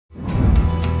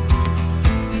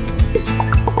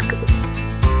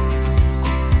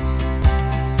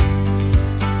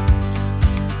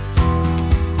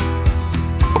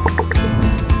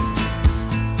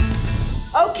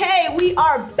we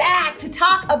are back to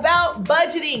talk about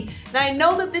budgeting. Now, I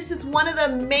know that this is one of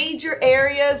the major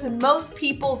areas in most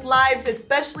people's lives,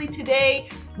 especially today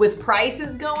with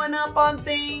prices going up on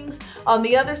things. On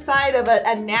the other side of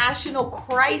a national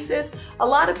crisis, a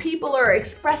lot of people are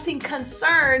expressing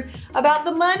concern about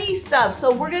the money stuff.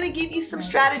 So we're gonna give you some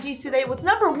strategies today with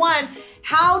number one,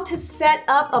 how to set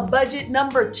up a budget,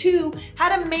 number two,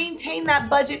 how to maintain that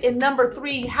budget, and number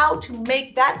three, how to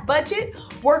make that budget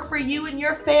work for you and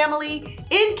your family.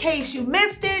 In case you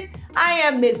missed it, I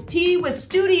am Miss T with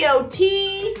Studio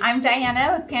T. I'm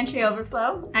Diana with Pantry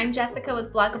Overflow. I'm Jessica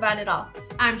with blogaboutitall.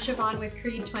 I'm Siobhan with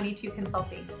Creed 22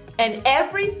 Consulting. And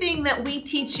everything that we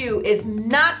teach you is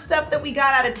not stuff that we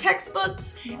got out of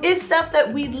textbooks. It's stuff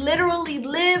that we literally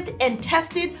lived and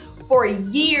tested for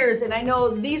years. And I know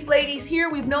these ladies here,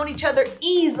 we've known each other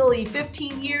easily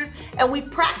 15 years, and we've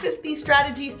practiced these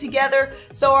strategies together.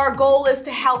 So our goal is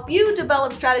to help you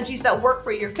develop strategies that work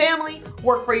for your family,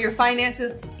 work for your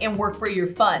finances, and work for your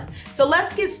fun. So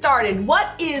let's get started.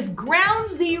 What is ground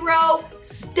zero,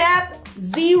 step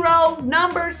zero,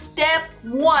 step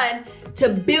one to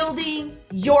building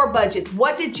your budgets?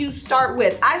 What did you start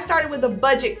with? I started with a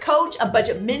budget coach, a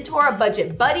budget mentor, a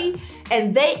budget buddy,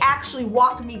 and they actually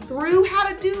walked me through how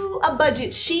to do a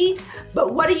budget sheet.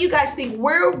 But what do you guys think?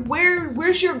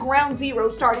 Where's your ground zero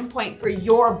starting point for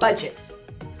your budgets?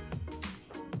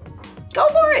 Go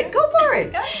for it, go for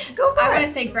it, go for it. I want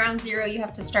to say ground zero, you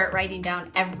have to start writing down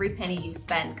every penny you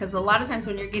spend, because a lot of times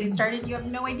when you're getting started, you have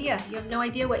no idea. You have no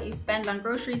idea what you spend on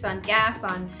groceries, on gas,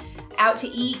 on out to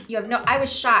eat. I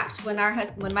was shocked when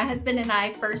my husband and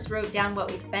I first wrote down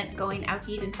what we spent going out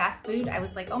to eat in fast food. I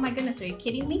was like, oh my goodness, are you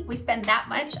kidding me? We spend that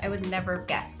much? I would never have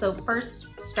guessed. So first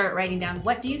start writing down,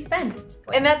 what do you spend?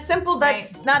 And that's simple,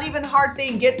 that's not even a hard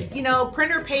thing. Get,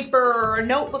 printer paper or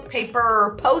notebook paper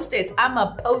or Post-its. I'm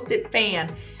a Post-it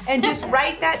fan. And just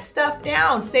write that stuff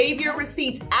down. Save your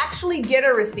receipts. Actually get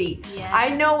a receipt. Yes. I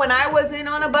know when I was in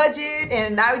on a budget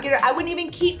and I wouldn't even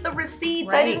keep the receipts.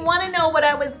 Right. I didn't want to know what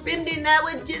I was spending. I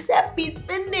would just have to be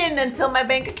spending until my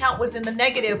bank account was in the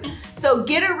negative. So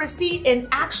get a receipt and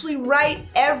actually write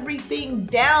everything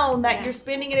down that you're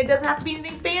spending. And it doesn't have to be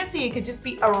anything fancy. It could just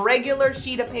be a regular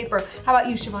sheet of paper. How about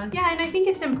you, Siobhan? Yeah, and I think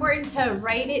it's important to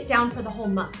write it down for the whole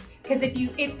month.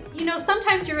 Because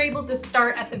sometimes you're able to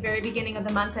start at the very beginning of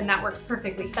the month and that works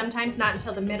perfectly. Sometimes not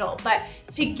until the middle, but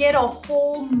to get a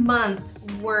whole month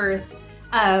worth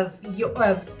of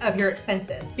your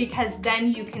expenses, because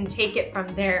then you can take it from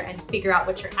there and figure out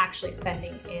what you're actually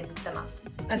spending in the month.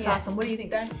 That's awesome. What do you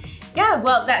think, Diane? Yeah,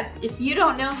 well, if you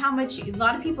don't know how much, a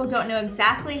lot of people don't know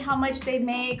exactly how much they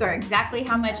make or exactly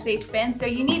how much they spend, so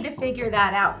you need to figure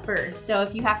that out first. So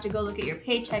if you have to go look at your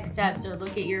paycheck stubs or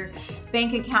look at your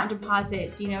bank account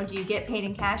deposits, do you get paid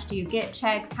in cash? Do you get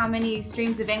checks? How many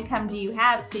streams of income do you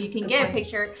have? So you can get a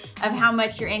picture of how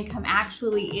much your income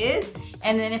actually is.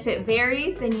 And then if it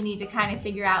varies, then you need to kind of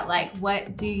figure out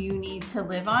what do you need to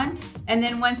live on? And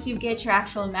then once you get your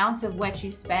actual amounts of what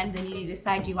you spend, then you need to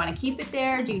decide, do you want to keep it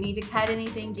there? Do you need to cut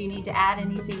anything? Do you need to add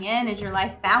anything in? Is your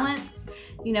life balanced?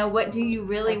 What do you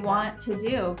really want to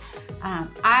do?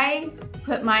 I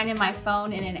put mine in my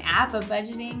phone in an app of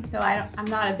budgeting, so I'm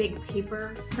not a big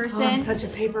paper person. Oh, I'm such a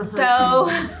paper person.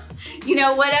 So,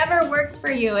 whatever works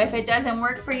for you. If it doesn't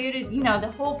work for you,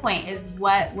 the whole point is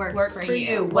what works for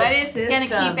you. What is going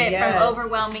to keep it from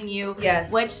overwhelming you?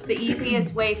 Yes. What's the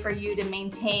easiest way for you to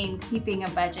maintain keeping a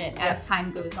budget as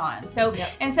time goes on? So,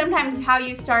 and sometimes how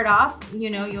you start off,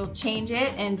 you'll change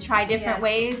it and try different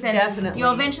ways, and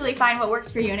you'll eventually find what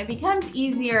works for you, and it becomes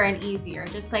easier and easier,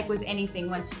 just like with anything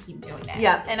once you keep doing it.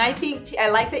 Yeah, and I think, I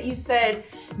like that you said,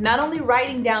 not only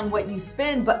writing down what you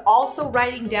spend, but also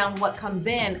writing down what comes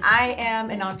in. I am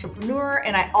an entrepreneur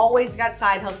and I always got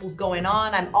side hustles going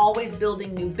on. I'm always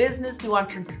building new business, new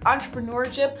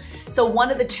entrepreneurship. So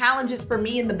one of the challenges for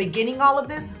me in the beginning, all of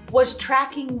this, was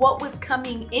tracking what was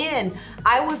coming in.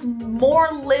 I was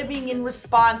more living in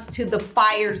response to the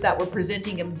fires that were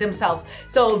presenting themselves.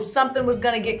 So if something was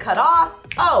gonna get cut off,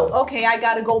 oh, okay, I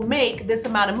gotta go make this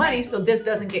amount of money so this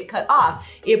doesn't get cut off.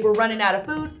 If we're running out of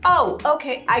food, oh,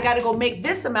 okay, I gotta go make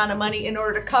this amount of money in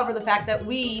order to cover the fact that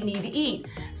we need to eat.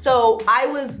 So I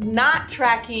was not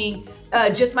tracking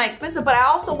just my expenses, but I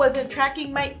also wasn't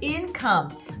tracking my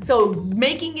income. So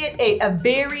making it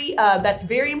that's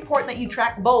very important that you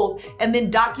track both and then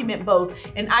document both.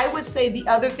 And I would say the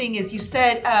other thing is, you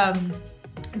said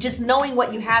just knowing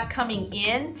what you have coming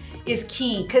in is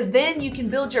key, because then you can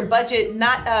build your budget,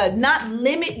 not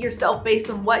limit yourself based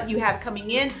on what you have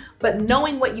coming in, but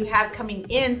knowing what you have coming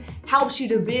in helps you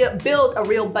to build a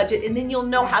real budget, and then you'll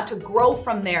know how to grow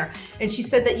from there. And she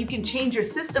said that you can change your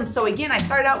system. So again, I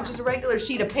started out with just a regular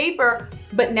sheet of paper,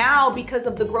 but now because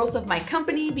of the growth of my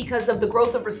company, because of the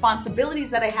growth of responsibilities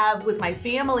that I have with my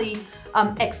family,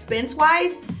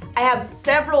 expense-wise, I have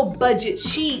several budget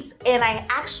sheets, and I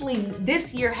actually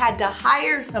this year had to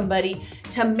hire somebody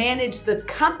to manage the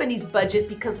company's budget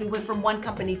because we went from 1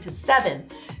 company to 7.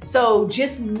 So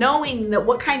just knowing that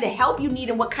what kind of help you need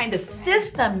and what kind of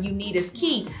system you need is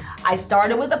key. I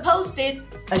started with a Post-it,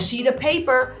 a sheet of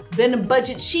paper, then a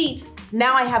budget sheets.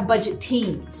 Now I have budget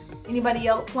teams. Anybody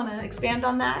else want to expand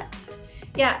on that?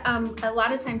 Yeah, a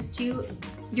lot of times too,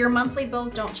 your monthly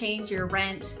bills don't change. Your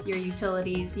rent, your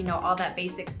utilities, you know, all that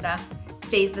basic stuff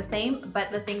stays the same,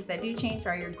 but the things that do change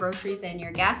are your groceries and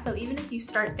your gas. So even if you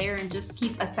start there and just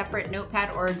keep a separate notepad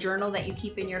or a journal that you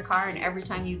keep in your car, and every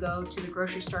time you go to the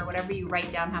grocery store, whatever, you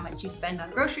write down how much you spend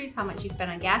on groceries, how much you spend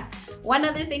on gas. One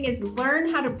other thing is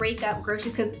learn how to break up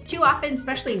groceries, because too often,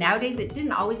 especially nowadays, it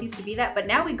didn't always used to be that, but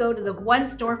now we go to the one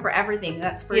store for everything.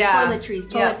 That's for toiletries,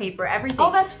 toilet paper, everything.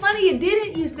 Oh, that's funny. It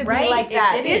didn't used to be like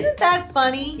that. Isn't that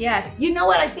funny? Yes. You know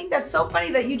what? I think that's so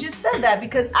funny that you just said that,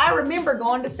 because I remember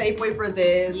going to Safeway for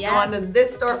this, going to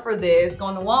this store for this,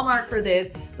 going to Walmart for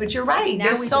this. But you're right. Now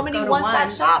there's so many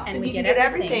one-stop shops, and you can get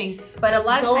everything. But a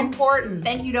lot of times, important.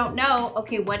 Then you don't know,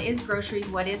 okay, what is groceries,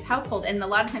 what is household? And a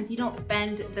lot of times you don't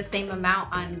spend the same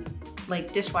amount on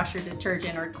like dishwasher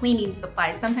detergent or cleaning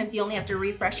supplies. Sometimes you only have to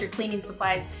refresh your cleaning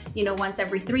supplies, you know, once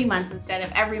every 3 months instead of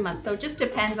every month. So it just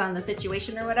depends on the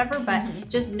situation or whatever, but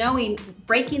just knowing,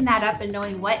 breaking that up and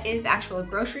knowing what is actual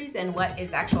groceries and what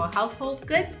is actual household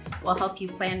goods will help you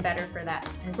plan better for that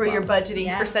as well. For your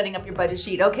budgeting, for setting up your budget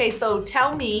sheet. Okay, so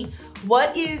tell me,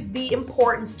 what is the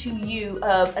importance to you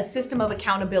of a system of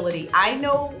accountability? I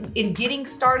know in getting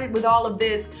started with all of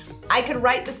this, I could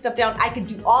write this stuff down. I could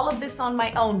do all of this on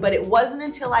my own, but it wasn't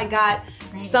until I got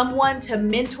someone to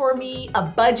mentor me, a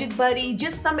budget buddy,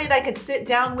 just somebody that I could sit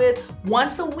down with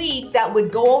once a week that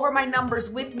would go over my numbers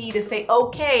with me to say,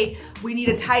 okay, we need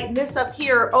to tighten this up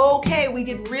here. Okay, we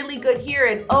did really good here.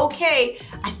 And okay,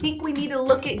 I think we need to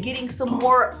look at getting some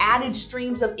more added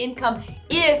streams of income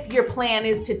if your plan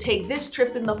is to take this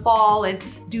trip in the fall and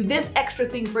do this extra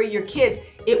thing for your kids.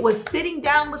 It was sitting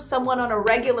down with someone on a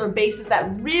regular basis that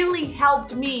really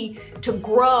helped me to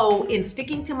grow in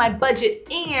sticking to my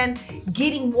budget and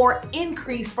getting more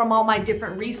increase from all my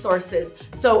different resources.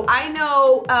 So I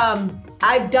know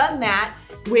I've done that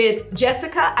with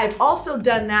Jessica. I've also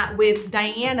done that with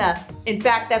Diana. In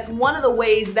fact, that's one of the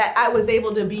ways that I was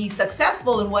able to be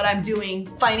successful in what I'm doing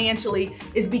financially,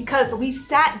 is because we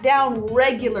sat down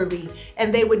regularly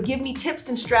and they would give me tips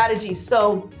and strategies.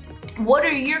 So what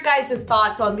are your guys'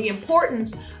 thoughts on the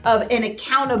importance of an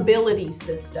accountability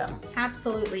system?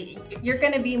 Absolutely. You're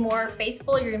going to be more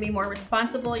faithful, you're going to be more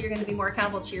responsible, you're going to be more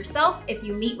accountable to yourself if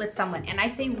you meet with someone. And I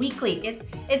say weekly.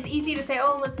 It's easy to say,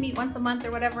 oh, let's meet once a month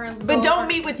or whatever. And but don't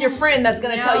meet with your friend that's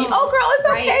going to tell you, oh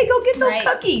girl, it's okay, go get those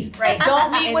cookies.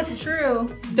 Don't meet with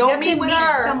true. Don't meet with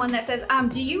her. Someone that says,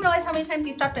 do you realize how many times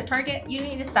you stopped at Target? You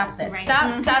need to stop this.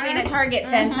 Stop stopping at Target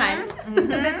 10 times.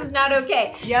 This is not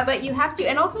okay. But you have to,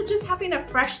 and also just having a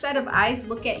fresh set of eyes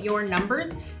look at your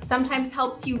numbers sometimes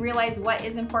helps you realize what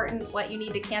is important, what you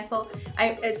need to cancel.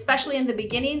 Especially in the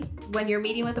beginning, when you're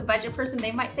meeting with a budget person,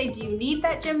 they might say, do you need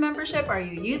that gym membership? Are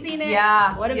you using it?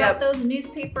 Yeah. What about those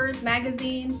newspapers,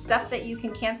 magazines, stuff that you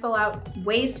can cancel out,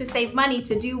 ways to save money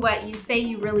to do what you say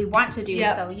you really want to do.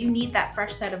 So you need that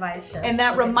fresh set of eyes to. And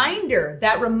that reminder,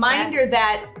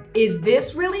 that is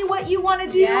this really what you want to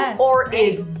do? Or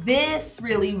is this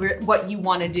really what you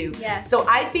want to do? So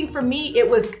I think for me, it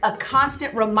was a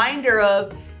constant reminder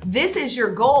of, this is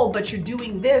your goal, but you're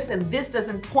doing this and this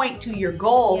doesn't point to your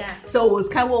goal. So it was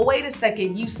kind of, well, wait a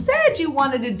second, you said you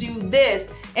wanted to do this.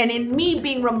 And in me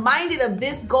being reminded of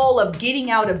this goal of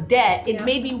getting out of debt, it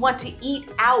made me want to eat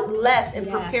out less and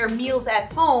prepare meals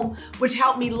at home, which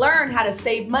helped me learn how to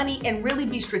save money and really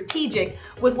be strategic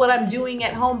with what I'm doing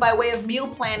at home by way of meal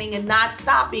planning and not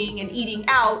stopping and eating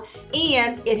out.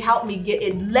 And it helped me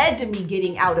it led to me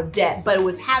getting out of debt, but it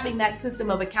was having that system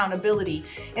of accountability.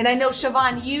 And I know,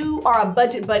 Siobhan, you are a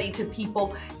budget buddy to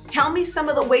people. Tell me some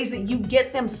of the ways that you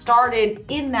get them started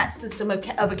in that system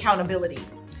of accountability.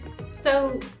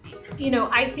 So, you know,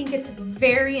 I think it's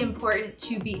very important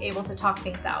to be able to talk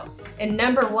things out. And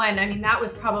number one, I mean, that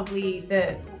was probably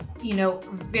the, you know,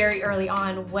 very early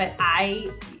on what I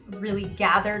really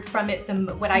gathered from it,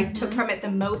 what I took from it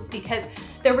the most, because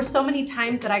there were so many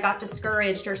times that I got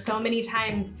discouraged, or so many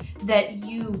times that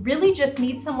you really just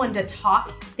need someone to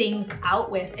talk things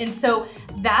out with. And so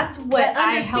that's what I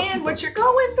understand what you're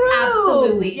going through.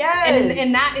 Absolutely. Yes.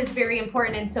 And that is very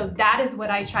important. And so that is what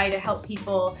I try to help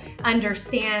people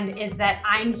understand, is that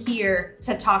I'm here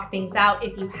to talk things out.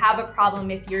 If you have a problem,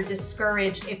 if you're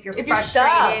discouraged, if you're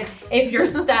frustrated, if you're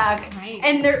stuck, Right.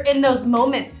 and those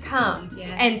moments come. Yes.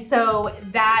 And so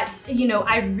that, you know,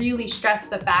 I really stress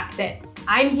the fact that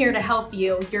I'm here to help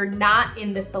you. You're not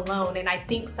in this alone. And I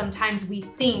think sometimes we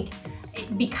think,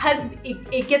 because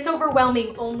it gets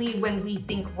overwhelming only when we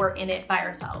think we're in it by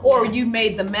ourselves. Or you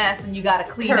made the mess and you got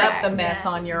to clean up the mess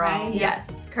on your own.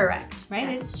 Yes, correct. Right,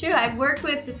 it's true. I've worked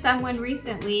with someone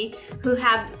recently who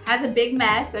has a big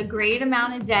mess, a great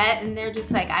amount of debt, and they're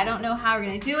just like, I don't know how we're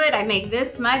gonna do it. I make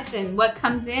this much and what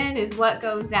comes in is what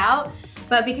goes out.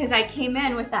 But because I came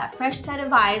in with that fresh set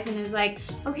of eyes and it was like,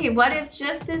 okay, what if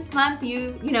just this month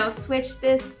you know, switch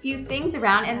this few things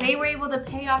around, and they were able to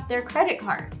pay off their credit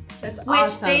card. That's Which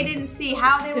awesome. they didn't see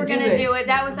how they were gonna do it.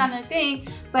 That was on their thing.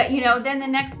 But you know, then the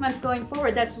next month going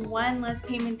forward, that's one less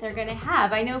payment they're gonna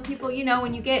have. I know people, you know,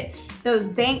 when you get those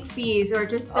bank fees or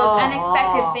just those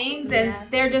unexpected things, and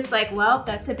they're just like, well,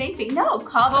 that's a bank fee. No,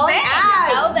 call the bank.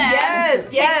 Tell them.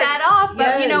 Take that off.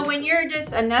 But you know, when you're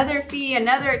just another fee,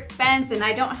 another expense, and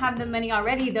I don't have the money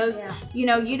already, those, you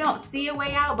know, you don't see a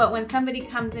way out. But when somebody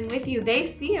comes in with you, they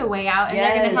see a way out, and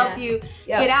they're gonna help you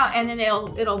get out, and then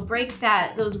it'll break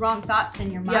those wrong thoughts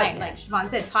in your mind. Like Siobhan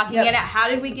said, talking it out. How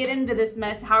did we get into this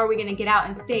mess? How are we gonna get out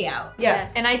and stay out?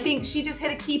 And I think she just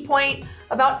hit a key point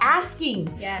about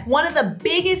asking. Yes. One of the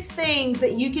biggest things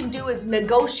that you can do is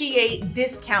negotiate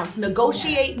discounts,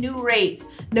 negotiate new rates,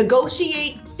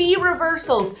 negotiate fee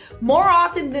reversals. More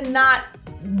often than not,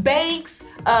 banks,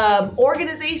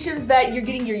 organizations that you're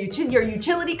getting your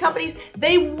utility companies,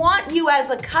 they want you as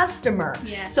a customer.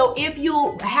 So if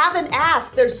you haven't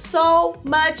asked, there's so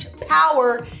much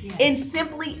power in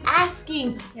simply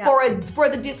asking for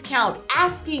the discount,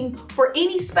 asking for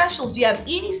any specials. Do you have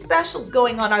any specials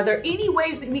going on? Are there any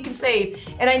ways that we can save?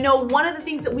 And I know one of the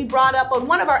things that we brought up on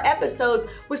one of our episodes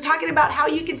was talking about how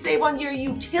you can save on your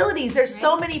utilities. There's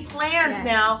so many plans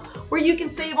now where you can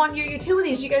save on your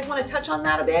utilities. You guys want to touch on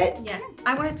that a bit? Yes,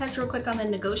 I want to touch real quick on the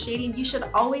negotiating. You should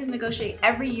always negotiate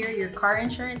every year your car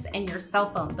insurance and your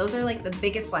cell phone. Those are like the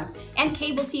biggest ones. And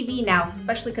cable TV now,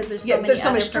 especially because there's so many there's so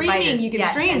other much streaming providers. you can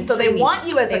stream, so they want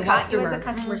you as a customer. They want you as a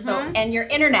customer. So, and your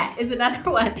internet is another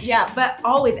one. But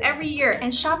always, every year,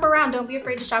 and shop around. Don't be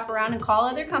afraid to shop around and call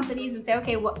other companies and say,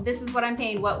 okay, well, this is what I'm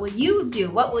paying. What will you do?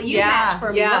 What will you match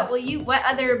for me? What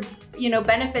other, you know,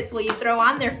 benefits will you throw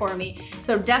on there for me?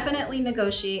 So definitely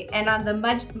negotiate. And on the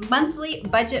monthly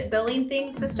budget billing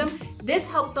system, this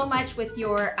helps so much with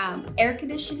your air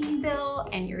conditioning bill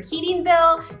and your heating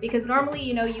bill, because normally,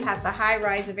 you know, you have the high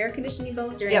rise of air conditioning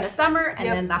bills during the summer, and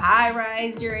then the high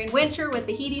rise during winter with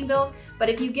the heating bills. But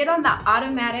if you get on the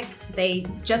automatic, they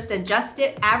just adjust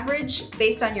it average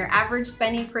based on your average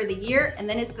spending for the year, and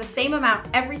then it's the same amount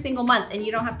every single month, and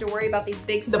you don't have to worry about these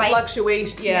big spikes. The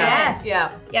fluctuation, Yes,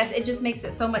 it just makes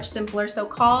it so much simpler. So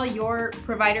call your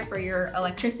provider for your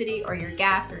electricity or your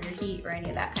gas or your heat or any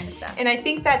of that kind of stuff. And I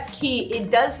think that's key.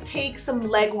 It does take some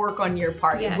legwork on your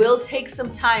part. It will take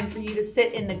some time for you to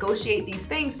sit and negotiate these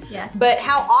things. But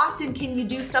how often can you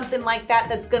do something like that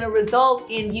that's going to result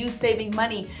in you saving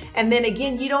money? And then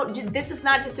again, this is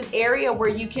not just an area where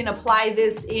you can apply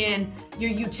this in your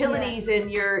utilities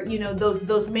and your, you know,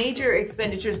 those major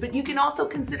expenditures, but you can also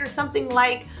consider something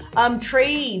like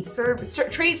trade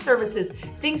services,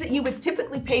 things that you would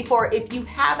typically pay for if you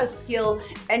have a skill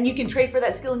and you can trade for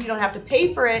that skill and you don't have to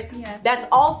pay for it. That's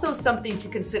also something to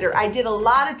consider. I did a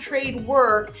lot of trade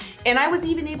work, and I was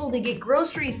even able to get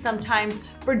groceries sometimes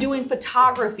for doing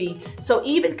photography. So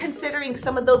even considering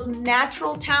some of those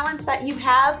natural talents that you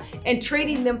have and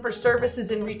trading them for services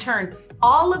in return.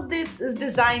 All of this is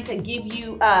designed to give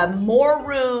you more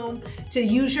room to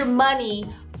use your money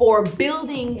for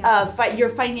building your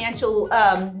financial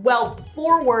wealth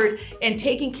forward and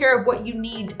taking care of what you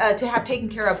need to have taken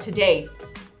care of today.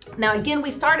 Now, again,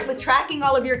 we started with tracking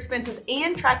all of your expenses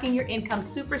and tracking your income.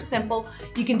 Super simple.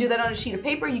 You can do that on a sheet of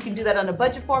paper. You can do that on a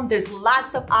budget form. There's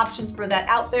lots of options for that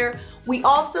out there. We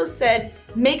also said,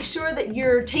 make sure that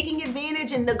you're taking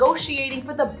advantage and negotiating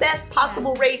for the best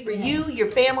possible rate for you,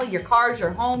 your family, your cars,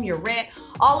 your home, your rent,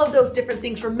 all of those different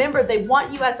things. Remember, they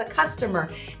want you as a customer.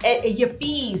 Your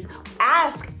fees,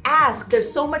 ask.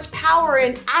 There's so much power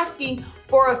in asking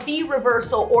for a fee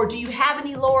reversal, or do you have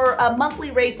any lower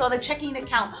monthly rates on a checking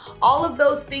account? All of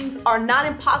those things are not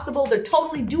impossible. They're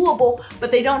totally doable,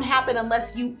 but they don't happen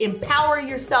unless you empower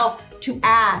yourself to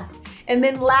ask. And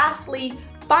then lastly,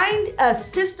 Find a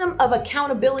system of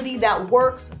accountability that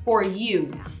works for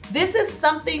you. This is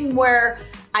something where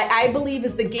I believe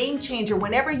is the game changer.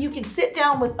 Whenever you can sit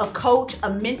down with a coach, a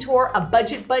mentor, a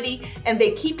budget buddy, and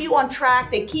they keep you on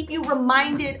track, they keep you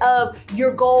reminded of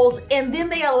your goals, and then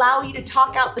they allow you to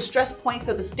talk out the stress points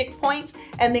or the stick points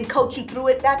and then coach you through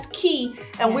it. That's key.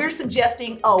 And we're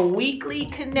suggesting a weekly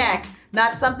connect.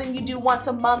 Not something you do once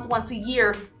a month, once a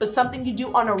year, but something you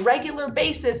do on a regular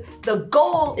basis. The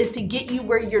goal is to get you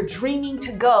where you're dreaming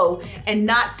to go and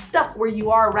not stuck where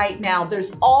you are right now.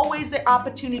 There's always the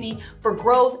opportunity for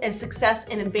growth and success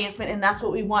and advancement, and that's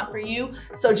what we want for you.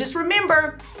 So just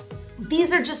remember,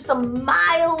 these are just some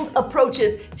mild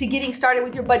approaches to getting started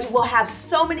with your budget. We'll have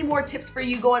so many more tips for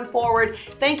you going forward.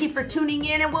 Thank you for tuning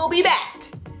in, and we'll be back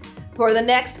for the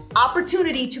next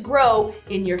opportunity to grow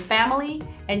in your family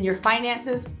and your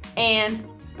finances and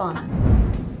fun.